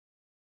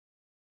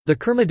The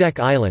Kermadec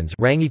Islands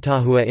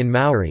Rangitahua in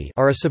Maori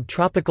are a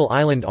subtropical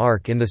island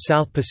arc in the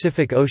South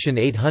Pacific Ocean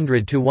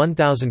 800 to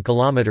 1,000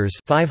 kilometres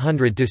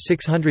 500 to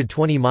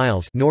 620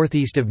 miles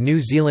northeast of New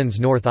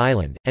Zealand's North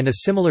Island, and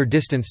a similar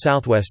distance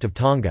southwest of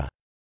Tonga.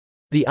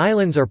 The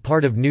islands are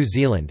part of New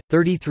Zealand,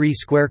 33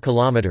 square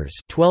kilometres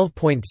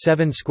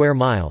 (12.7 square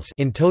miles)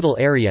 in total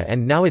area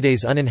and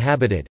nowadays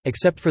uninhabited,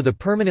 except for the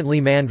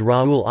permanently manned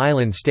Raoul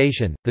Island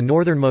Station, the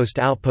northernmost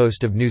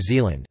outpost of New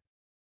Zealand.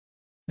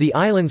 The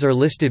islands are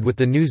listed with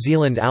the New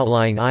Zealand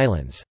outlying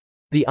islands.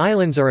 The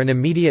islands are an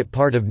immediate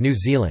part of New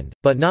Zealand,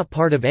 but not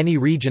part of any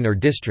region or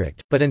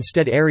district, but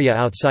instead area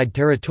outside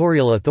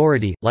territorial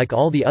authority, like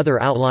all the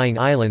other outlying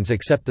islands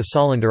except the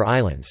Solander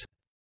Islands.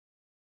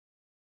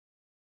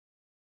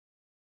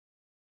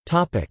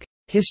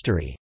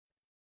 History.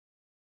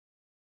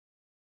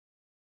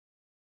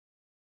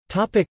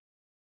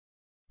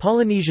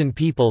 Polynesian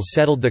peoples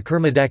settled the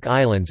Kermadec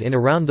Islands in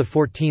around the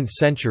 14th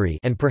century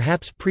and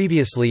perhaps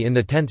previously in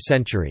the 10th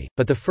century,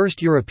 but the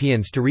first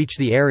Europeans to reach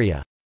the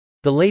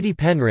area—the Lady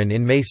Penrhyn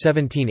in May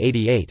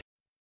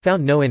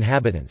 1788—found no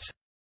inhabitants.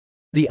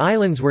 The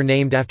islands were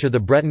named after the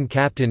Breton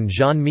captain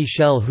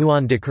Jean-Michel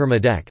Huon de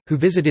Kermadec, who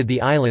visited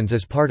the islands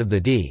as part of the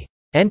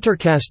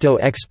d'Entrecasteaux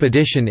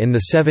expedition in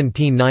the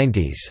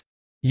 1790s.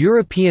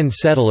 European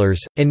settlers,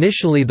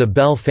 initially the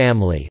Bell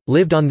family,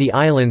 lived on the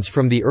islands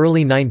from the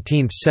early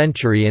 19th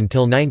century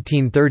until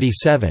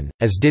 1937,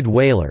 as did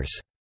whalers.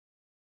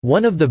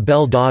 One of the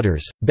Bell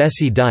daughters,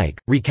 Bessie Dyke,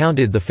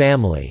 recounted the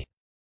family's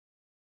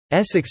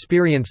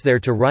experience there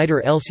to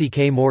writer Elsie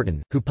K.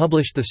 Morton, who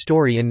published the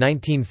story in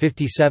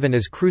 1957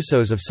 as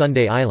Crusoes of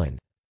Sunday Island.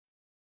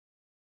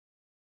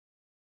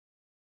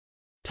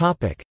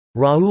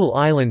 Raoul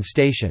Island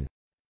Station.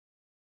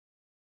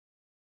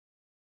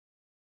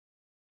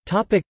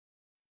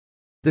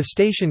 The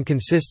station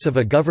consists of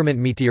a government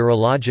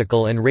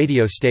meteorological and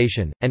radio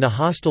station, and a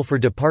hostel for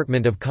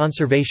Department of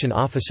Conservation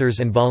officers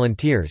and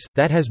volunteers,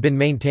 that has been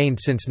maintained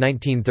since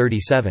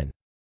 1937.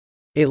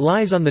 It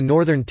lies on the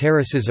northern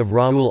terraces of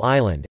Raoul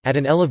Island, at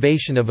an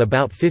elevation of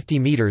about 50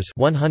 metres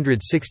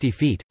 160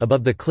 feet,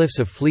 above the cliffs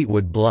of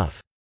Fleetwood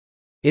Bluff.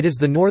 It is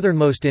the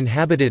northernmost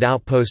inhabited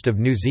outpost of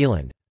New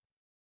Zealand.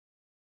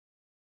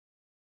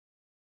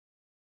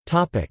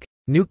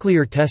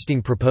 Nuclear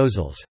testing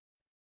proposals.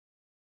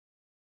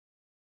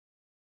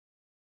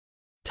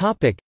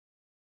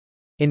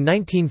 In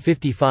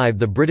 1955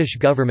 the British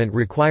government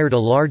required a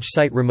large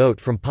site remote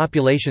from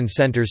population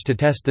centres to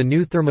test the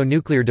new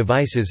thermonuclear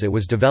devices it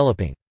was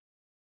developing.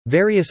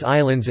 Various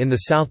islands in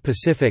the South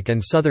Pacific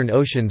and Southern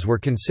Oceans were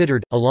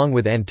considered, along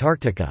with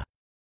Antarctica.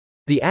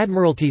 The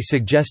Admiralty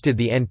suggested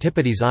the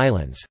Antipodes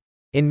Islands.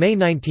 In May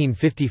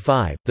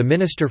 1955, the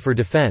Minister for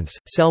Defence,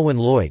 Selwyn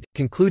Lloyd,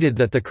 concluded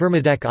that the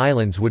Kermadec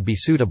Islands would be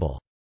suitable.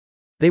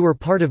 They were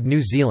part of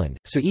New Zealand,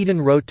 so Eden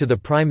wrote to the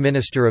Prime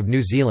Minister of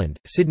New Zealand,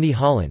 Sydney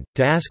Holland,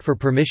 to ask for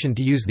permission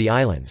to use the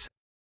islands.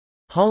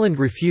 Holland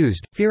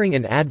refused, fearing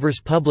an adverse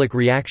public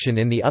reaction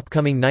in the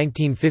upcoming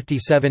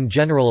 1957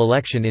 general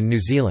election in New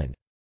Zealand.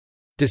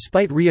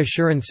 Despite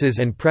reassurances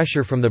and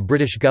pressure from the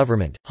British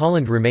government,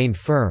 Holland remained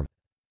firm.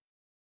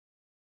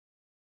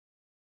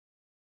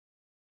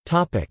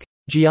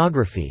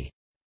 Geography.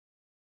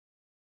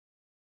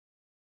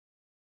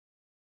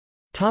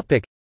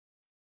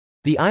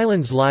 The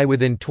islands lie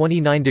within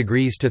 29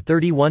 degrees to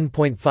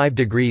 31.5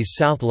 degrees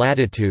south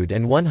latitude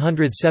and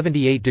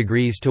 178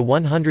 degrees to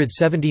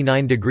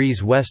 179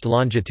 degrees west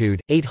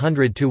longitude,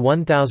 800 to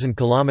 1,000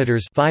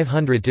 kilometers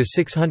 (500 to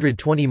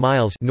 620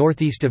 miles)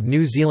 northeast of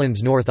New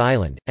Zealand's North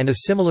Island, and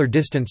a similar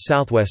distance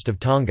southwest of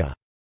Tonga.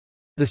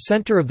 The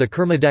centre of the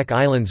Kermadec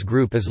Islands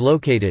group is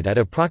located at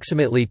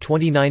approximately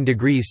 29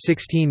 degrees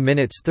 16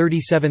 minutes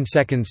 37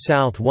 seconds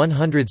south,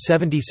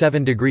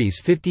 177 degrees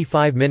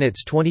 55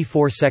 minutes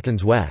 24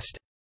 seconds west.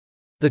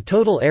 The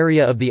total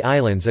area of the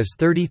islands is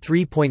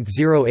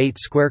 33.08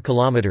 square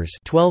kilometers,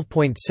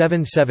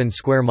 12.77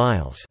 square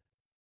miles.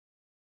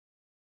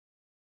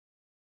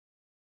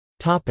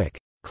 Topic: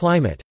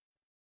 Climate.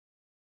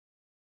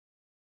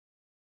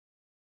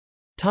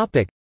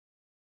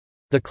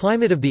 The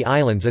climate of the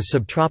islands is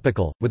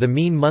subtropical, with a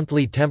mean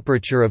monthly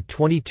temperature of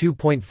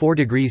 22.4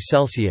 degrees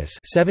Celsius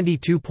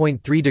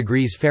 (72.3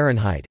 degrees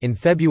Fahrenheit) in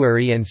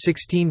February and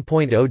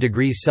 16.0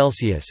 degrees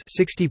Celsius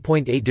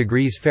 (60.8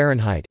 degrees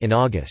Fahrenheit) in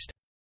August.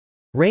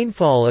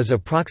 Rainfall is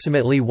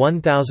approximately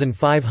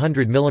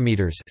 1,500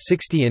 mm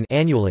 (60 in)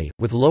 annually,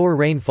 with lower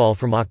rainfall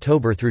from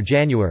October through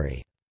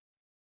January.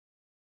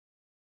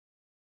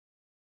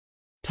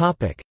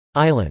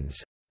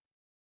 Islands.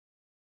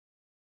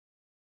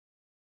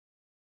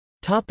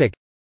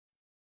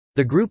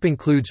 The group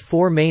includes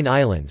 4 main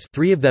islands.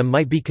 3 of them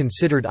might be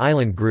considered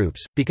island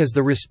groups, because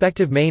the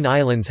respective main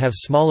islands have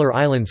smaller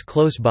islands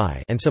close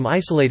by and some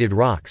isolated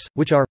rocks,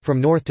 which are,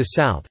 from north to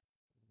south.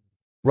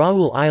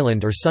 Raoul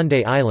Island or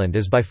Sunday Island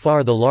is by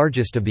far the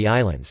largest of the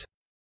islands.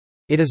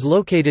 It is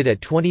located at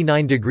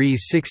 29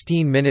 degrees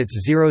 16 minutes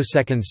 0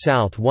 seconds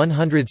south,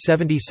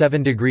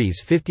 177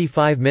 degrees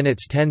 55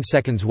 minutes 10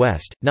 seconds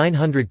west,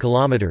 900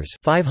 kilometers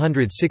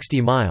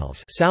 (560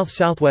 miles)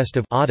 south-southwest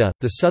of Ada,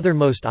 the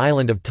southernmost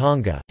island of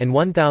Tonga, and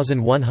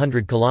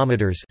 1100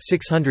 kilometers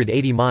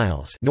 (680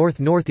 miles)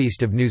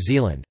 north-northeast of New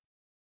Zealand.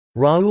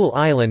 Raoul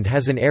Island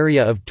has an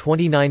area of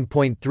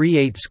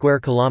 29.38 square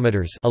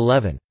kilometers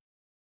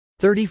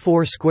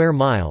 (11.34 square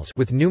miles)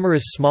 with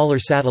numerous smaller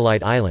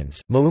satellite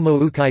islands.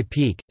 Moumoukai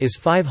Peak is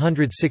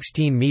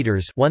 516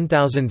 meters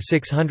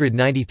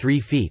 (1693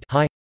 feet)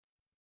 high.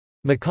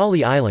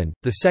 Macaulay Island,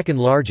 the second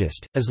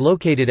largest, is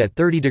located at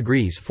 30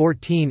 degrees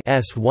 14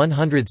 S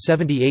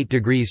 178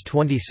 degrees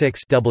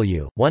 26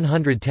 W,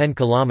 110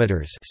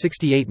 kilometers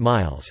 (68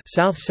 miles)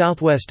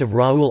 south-southwest of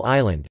Raoul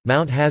Island.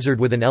 Mount Hazard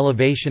with an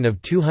elevation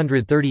of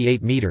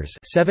 238 meters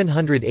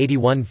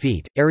 (781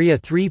 feet), area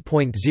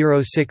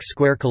 3.06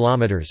 square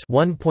kilometers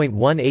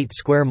 (1.18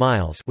 square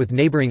miles) with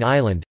neighboring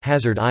island,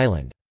 Hazard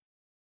Island.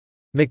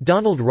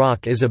 McDonald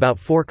Rock is about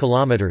 4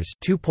 kilometers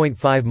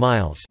 (2.5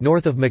 miles)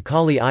 north of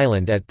Macaulay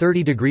Island at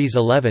 30 degrees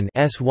 11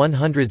 S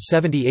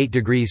 178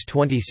 degrees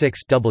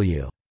 26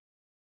 W.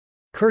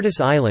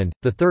 Curtis Island,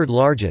 the third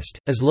largest,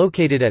 is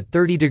located at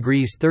 30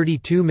 degrees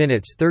 32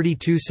 minutes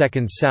 32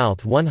 seconds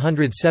south,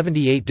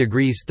 178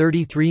 degrees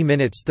 33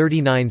 minutes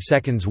 39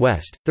 seconds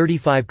west,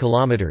 35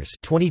 kilometers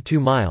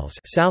 (22 miles)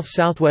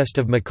 south-southwest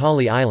of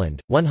Macaulay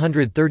Island,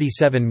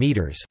 137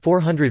 meters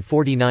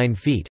 (449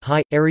 feet)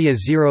 high, area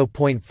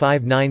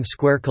 0.59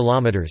 square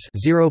kilometers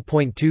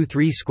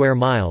 (0.23 square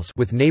miles)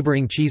 with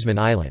neighboring Cheeseman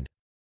Island.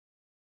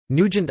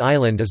 Nugent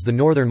Island is the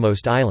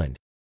northernmost island.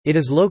 It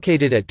is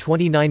located at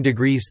 29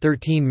 degrees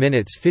 13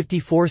 minutes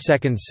 54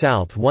 seconds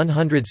south,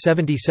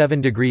 177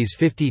 degrees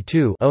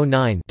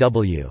 52.09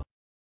 W.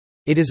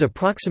 It is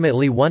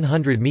approximately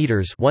 100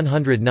 meters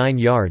 (109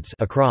 yards)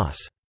 across.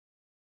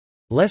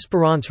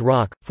 L'Espérance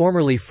Rock,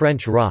 formerly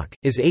French Rock,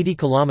 is 80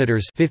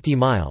 kilometers (50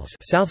 miles)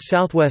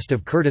 south-southwest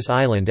of Curtis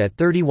Island at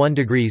 31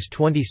 degrees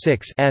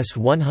 26 S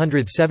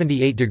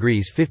 178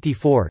 degrees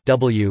 54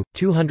 W,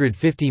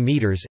 250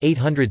 meters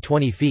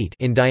 (820 feet)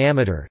 in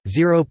diameter,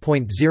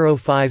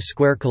 0.05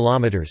 square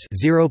kilometers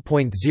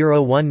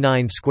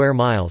 (0.019 square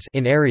miles)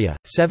 in area,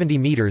 70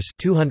 meters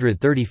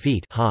 (230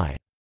 feet) high.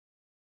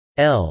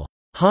 L.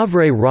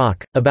 Havre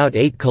Rock, about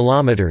 8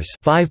 kilometers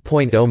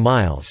 (5.0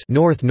 miles)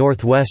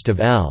 north-northwest of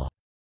L.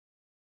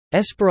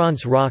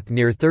 Espérance Rock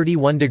near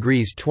 31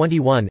 degrees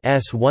 21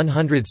 S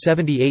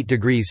 178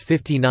 degrees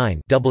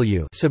 59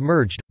 W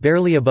submerged,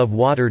 barely above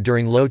water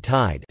during low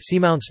tide.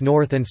 Seamounts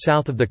north and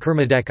south of the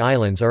Kermadec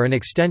Islands are an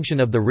extension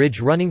of the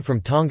ridge running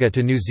from Tonga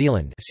to New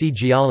Zealand. See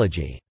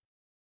geology.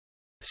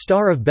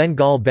 Star of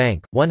Bengal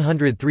Bank,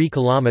 103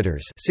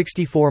 kilometers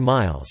 (64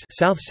 miles)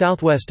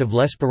 south-southwest of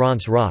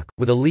L'Espérance Rock,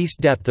 with a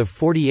least depth of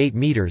 48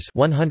 meters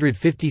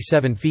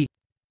 (157 feet).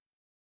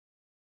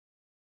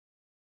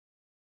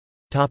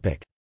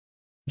 Topic: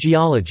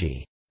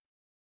 Geology.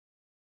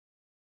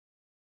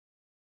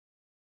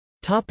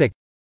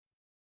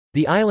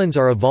 The islands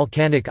are a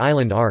volcanic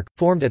island arc,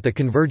 formed at the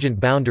convergent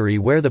boundary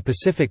where the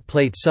Pacific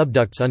Plate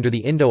subducts under the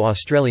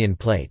Indo-Australian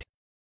Plate.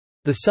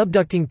 The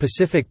subducting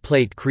Pacific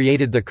Plate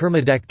created the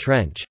Kermadec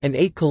Trench, an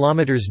 8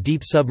 km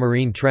deep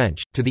submarine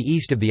trench, to the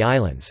east of the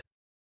islands.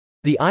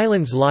 The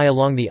islands lie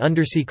along the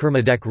undersea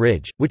Kermadec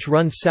Ridge, which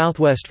runs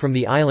southwest from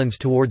the islands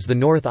towards the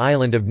North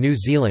Island of New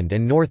Zealand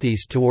and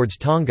northeast towards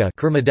Tonga,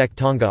 Kermadec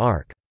Tonga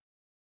Arc.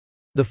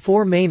 The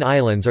four main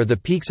islands are the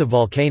peaks of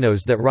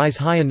volcanoes that rise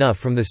high enough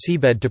from the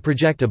seabed to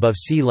project above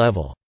sea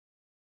level.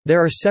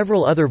 There are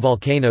several other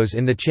volcanoes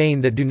in the chain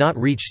that do not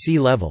reach sea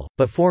level,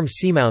 but form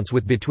seamounts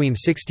with between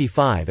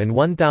 65 and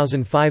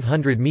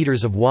 1,500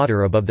 meters of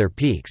water above their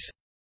peaks.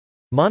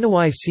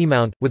 Monowai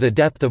Seamount, with a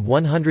depth of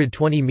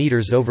 120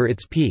 meters over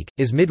its peak,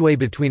 is midway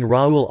between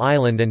Raoul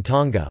Island and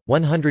Tonga.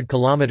 100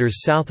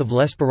 kilometers south of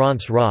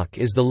L'Espérance Rock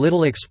is the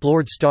little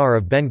explored Star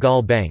of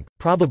Bengal Bank,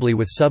 probably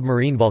with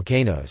submarine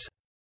volcanoes.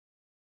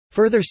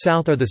 Further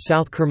south are the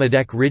South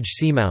Kermadec Ridge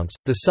Seamounts,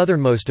 the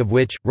southernmost of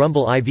which,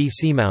 Rumble IV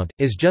Seamount,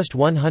 is just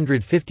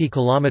 150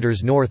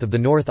 kilometers north of the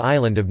North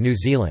Island of New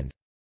Zealand.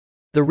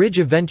 The ridge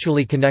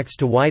eventually connects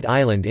to White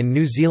Island in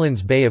New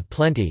Zealand's Bay of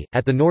Plenty,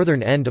 at the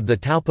northern end of the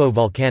Taupo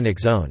volcanic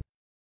zone.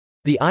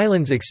 The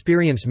islands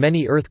experience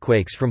many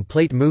earthquakes from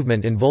plate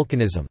movement and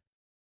volcanism.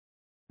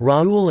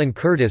 Raoul and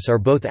Curtis are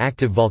both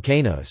active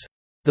volcanoes.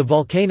 The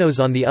volcanoes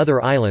on the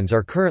other islands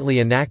are currently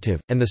inactive,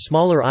 and the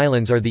smaller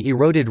islands are the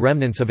eroded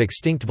remnants of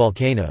extinct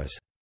volcanoes.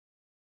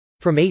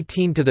 From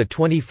 18 to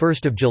 21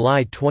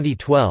 July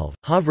 2012,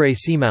 Havre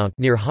Seamount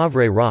near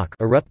Havre Rock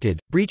erupted,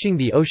 breaching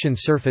the ocean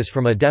surface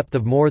from a depth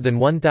of more than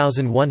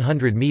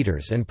 1,100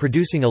 meters and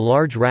producing a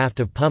large raft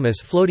of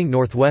pumice floating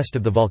northwest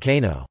of the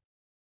volcano.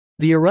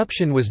 The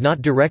eruption was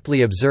not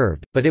directly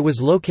observed, but it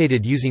was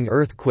located using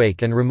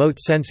earthquake and remote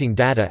sensing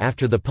data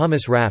after the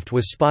pumice raft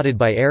was spotted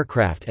by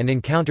aircraft and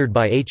encountered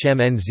by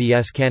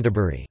HMNZS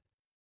Canterbury.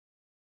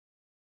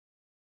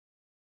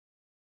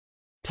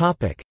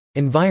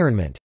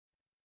 Environment.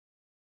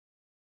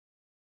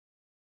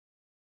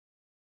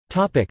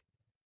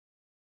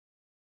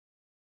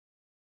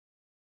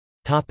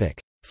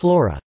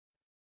 Flora.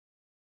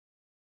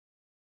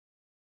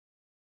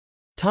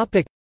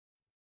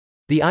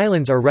 The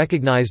islands are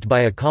recognized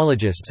by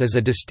ecologists as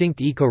a distinct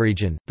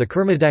ecoregion, the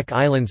Kermadec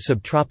Islands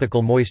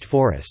subtropical moist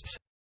forests.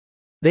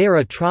 They are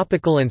a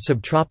tropical and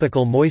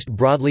subtropical moist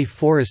broadleaf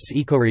forests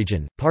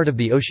ecoregion, part of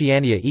the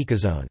Oceania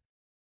ecozone.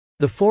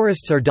 The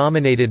forests are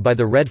dominated by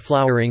the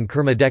red-flowering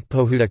Kermadec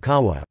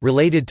pohutakawa,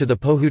 related to the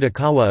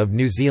pohutakawa of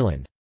New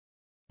Zealand.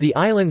 The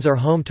islands are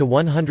home to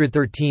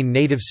 113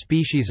 native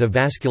species of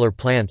vascular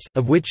plants,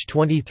 of which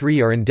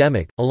 23 are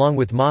endemic, along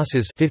with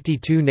mosses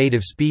 52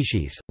 native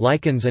species,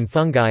 lichens and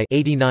fungi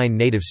 89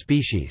 native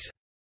species.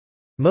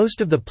 Most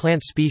of the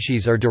plant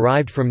species are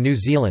derived from New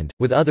Zealand,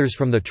 with others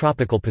from the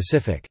tropical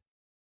Pacific.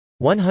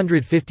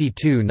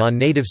 152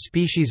 non-native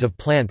species of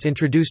plants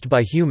introduced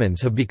by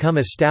humans have become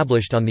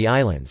established on the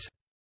islands.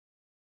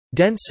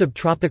 Dense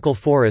subtropical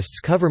forests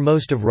cover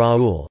most of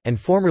Raoul, and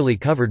formerly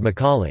covered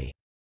Macaulay.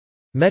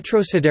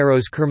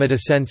 Metrosideros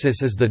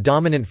kermadacensis is the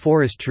dominant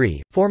forest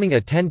tree, forming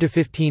a 10 to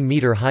 15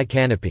 meter high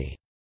canopy.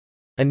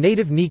 A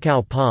native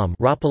nikau palm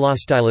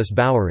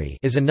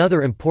is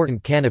another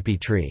important canopy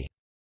tree.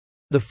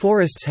 The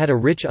forests had a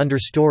rich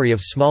understory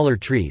of smaller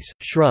trees,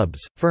 shrubs,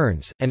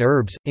 ferns, and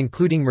herbs,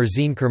 including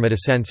Mersine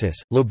kermadacensis,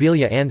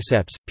 Lobelia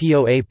anceps,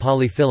 Poa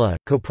polyphylla,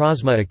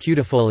 Coprosma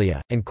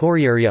acutifolia, and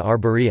Coriaria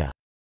arborea.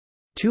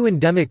 Two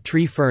endemic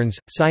tree ferns,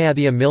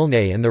 Cyathea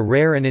milne and the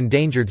rare and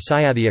endangered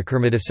Cyathea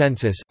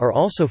kermadacensis, are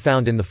also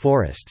found in the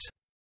forests.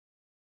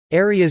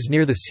 Areas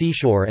near the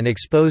seashore and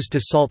exposed to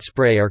salt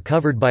spray are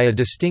covered by a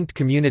distinct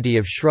community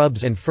of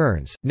shrubs and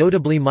ferns,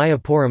 notably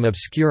Myoporum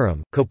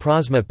obscurum,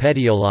 Coprosma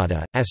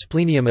petiolata,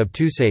 Asplenium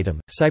obtusatum,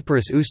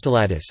 Cyperus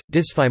ustulatus,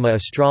 Dysphyma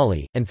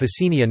australe, and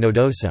Phacenia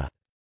nodosa.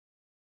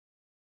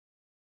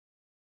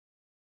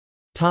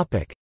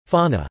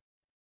 Fauna.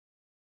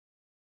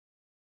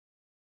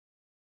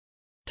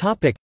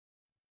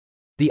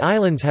 The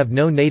islands have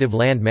no native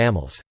land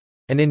mammals.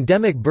 An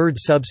endemic bird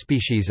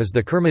subspecies is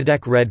the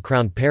Kermadec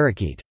red-crowned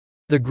parakeet.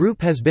 The group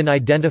has been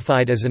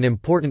identified as an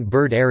important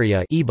bird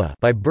area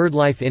by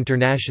BirdLife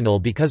International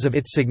because of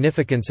its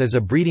significance as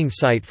a breeding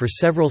site for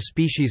several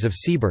species of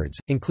seabirds,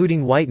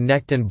 including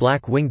white-necked and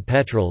black-winged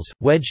petrels,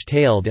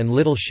 wedge-tailed and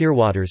little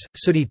shearwaters,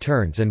 sooty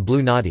terns and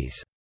blue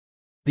noddies.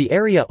 The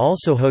area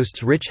also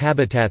hosts rich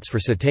habitats for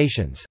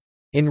cetaceans.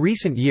 In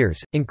recent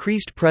years,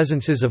 increased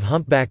presences of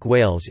humpback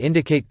whales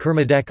indicate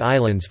Kermadec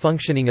Islands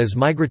functioning as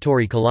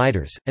migratory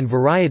colliders, and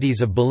varieties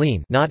of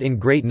baleen not in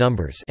great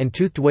numbers and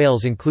toothed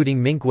whales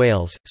including minke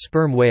whales,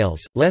 sperm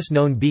whales,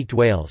 less-known beaked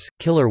whales,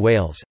 killer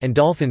whales, and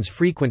dolphins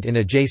frequent in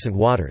adjacent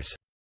waters.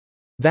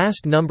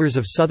 Vast numbers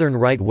of southern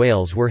right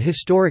whales were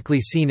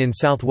historically seen in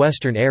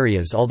southwestern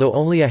areas, although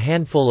only a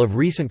handful of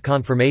recent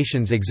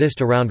conformations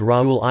exist around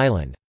Raoul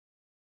Island.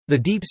 The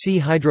deep-sea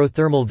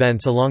hydrothermal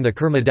vents along the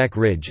Kermadec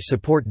Ridge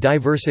support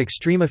diverse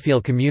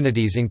extremophile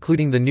communities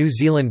including the New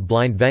Zealand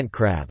blind vent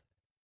crab.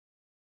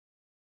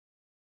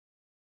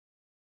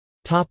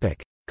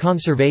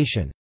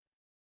 Conservation.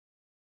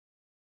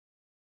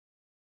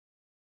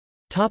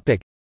 The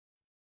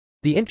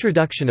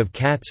introduction of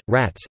cats,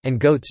 rats, and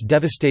goats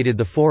devastated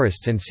the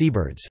forests and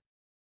seabirds.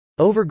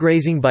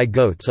 Overgrazing by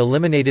goats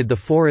eliminated the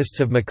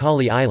forests of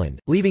Macaulay Island,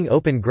 leaving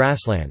open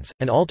grasslands,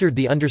 and altered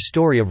the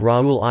understory of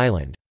Raoul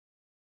Island.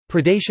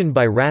 Predation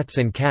by rats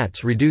and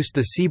cats reduced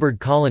the seabird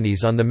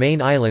colonies on the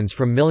main islands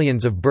from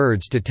millions of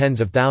birds to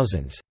tens of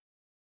thousands.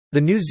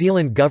 The New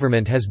Zealand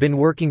government has been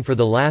working for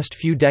the last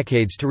few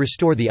decades to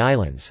restore the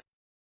islands.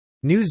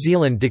 New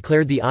Zealand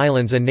declared the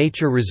islands a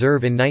nature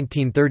reserve in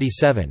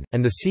 1937,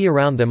 and the sea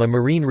around them a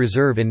marine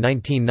reserve in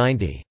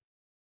 1990.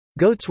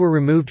 Goats were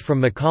removed from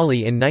Macaulay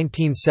in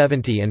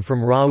 1970 and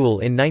from Raoul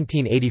in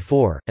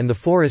 1984, and the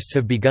forests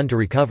have begun to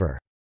recover.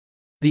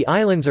 The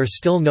islands are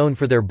still known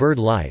for their bird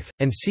life,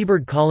 and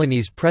seabird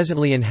colonies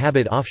presently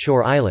inhabit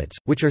offshore islets,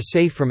 which are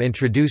safe from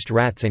introduced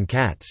rats and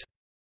cats.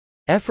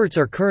 Efforts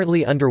are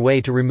currently underway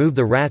to remove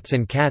the rats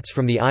and cats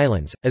from the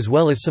islands, as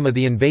well as some of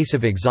the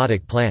invasive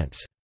exotic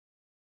plants.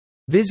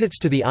 Visits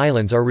to the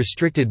islands are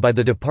restricted by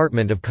the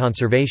Department of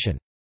Conservation.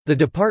 The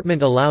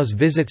department allows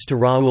visits to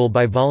Raoul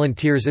by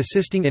volunteers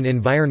assisting in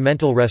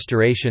environmental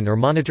restoration or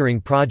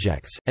monitoring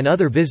projects, and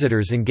other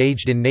visitors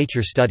engaged in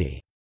nature study.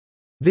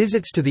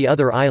 Visits to the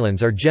other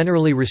islands are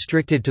generally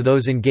restricted to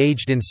those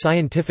engaged in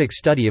scientific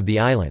study of the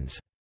islands.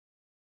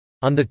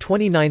 On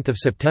 29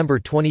 September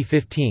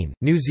 2015,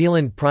 New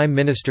Zealand Prime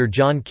Minister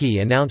John Key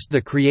announced the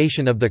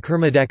creation of the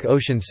Kermadec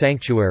Ocean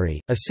Sanctuary,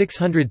 a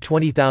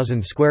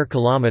 620,000 square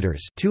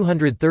kilometres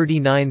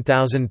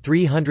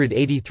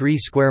 (239,383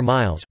 square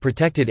miles)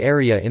 protected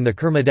area in the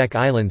Kermadec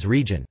Islands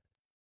region.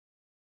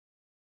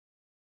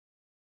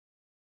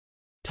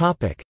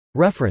 Topic: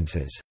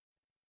 References.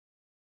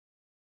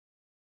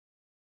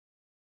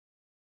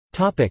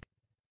 Topic.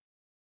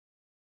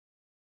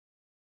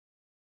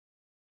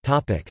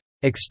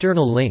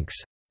 External links.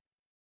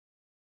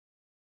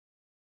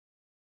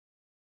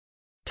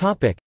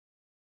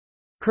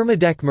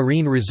 Kermadec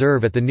Marine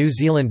Reserve at the New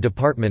Zealand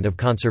Department of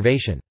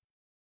Conservation.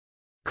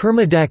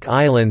 Kermadec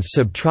Islands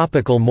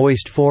subtropical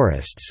moist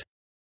forests.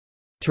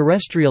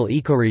 Terrestrial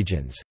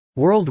ecoregions.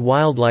 World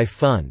Wildlife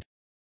Fund.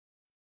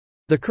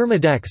 The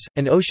Kermadecs,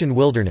 an ocean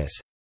wilderness.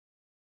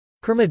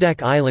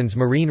 Kermadec Islands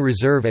Marine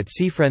Reserve at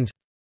Seafriends.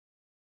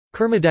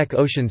 Kermadec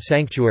Ocean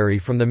Sanctuary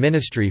from the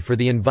Ministry for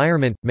the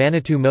Environment,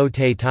 Manitou Mo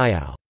Te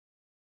Taiao.